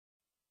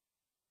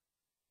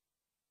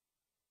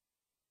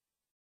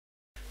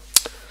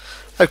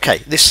Okay,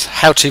 this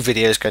how-to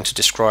video is going to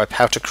describe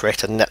how to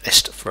create a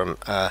netlist from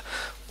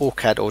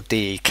OrCAD or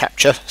DE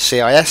Capture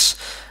CIS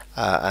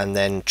and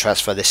then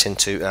transfer this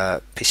into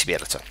PCB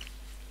Editor.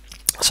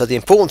 So the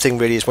important thing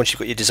really is once you've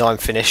got your design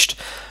finished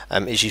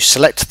is you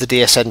select the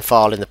DSN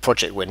file in the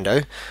project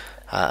window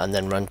and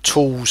then run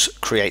Tools,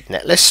 Create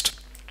Netlist.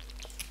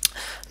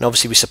 And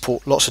obviously we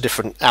support lots of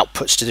different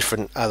outputs to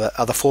different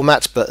other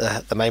formats,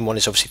 but the main one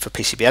is obviously for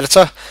PCB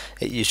Editor.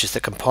 It uses the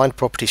combined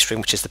property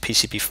string, which is the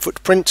PCB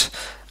footprint.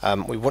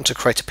 We want to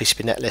create a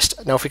PCB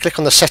netlist. Now if we click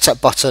on the setup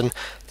button,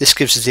 this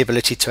gives us the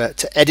ability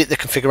to edit the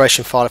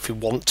configuration file if we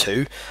want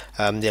to.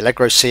 The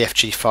Allegro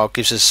CFG file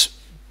gives us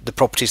the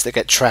properties that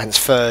get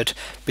transferred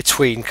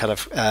between kind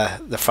of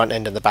the front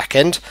end and the back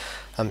end.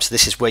 So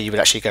this is where you would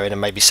actually go in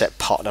and maybe set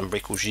part number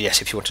equals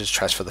yes if you wanted to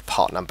transfer the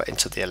part number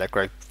into the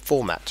Allegro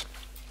format.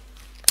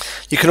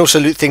 You can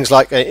also do things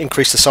like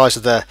increase the size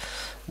of the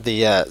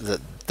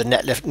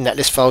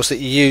netlist files that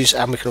you use,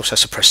 and we can also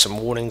suppress some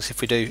warnings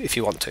if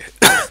you want to.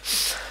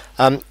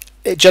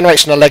 It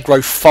generates an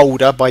Allegro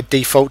folder by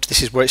default.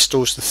 This is where it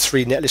stores the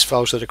 3 netlist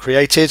files that are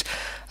created.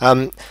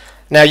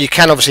 Now you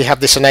can obviously have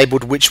this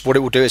enabled, which what it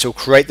will do is it will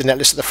create the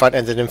netlist at the front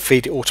end and then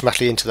feed it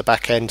automatically into the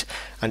back end,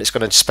 and it's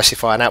going to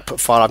specify an output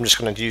file. I'm just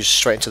going to use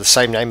straight into the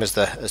same name as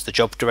the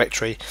job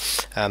directory,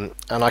 and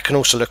I can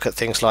also look at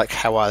things like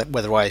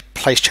whether I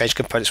place change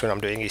components when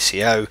I'm doing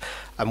ECO,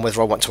 and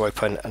whether I want to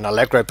open an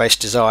Allegro based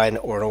design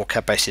or an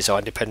OrCAD based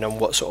design depending on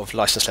what sort of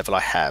license level I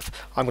have.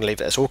 I'm going to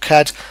leave it as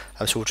OrCAD,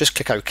 so we'll just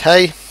click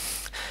OK.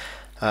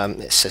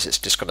 It says it's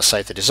just going to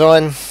save the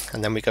design,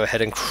 and then we go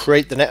ahead and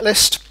create the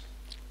netlist.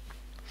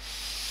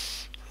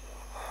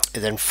 It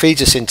then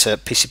feeds us into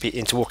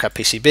OrCAD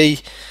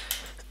PCB.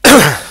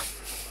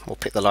 We'll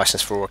pick the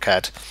license for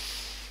OrCAD,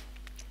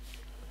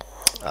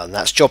 and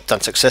that's job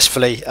done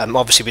successfully.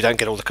 Obviously we don't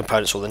get all the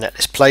components or the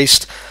netlist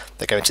placed.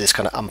 They go into this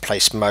kind of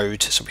unplaced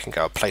mode, so we can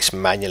go and place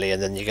manually,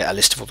 and then you get a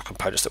list of all the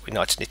components that we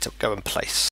need to go and place.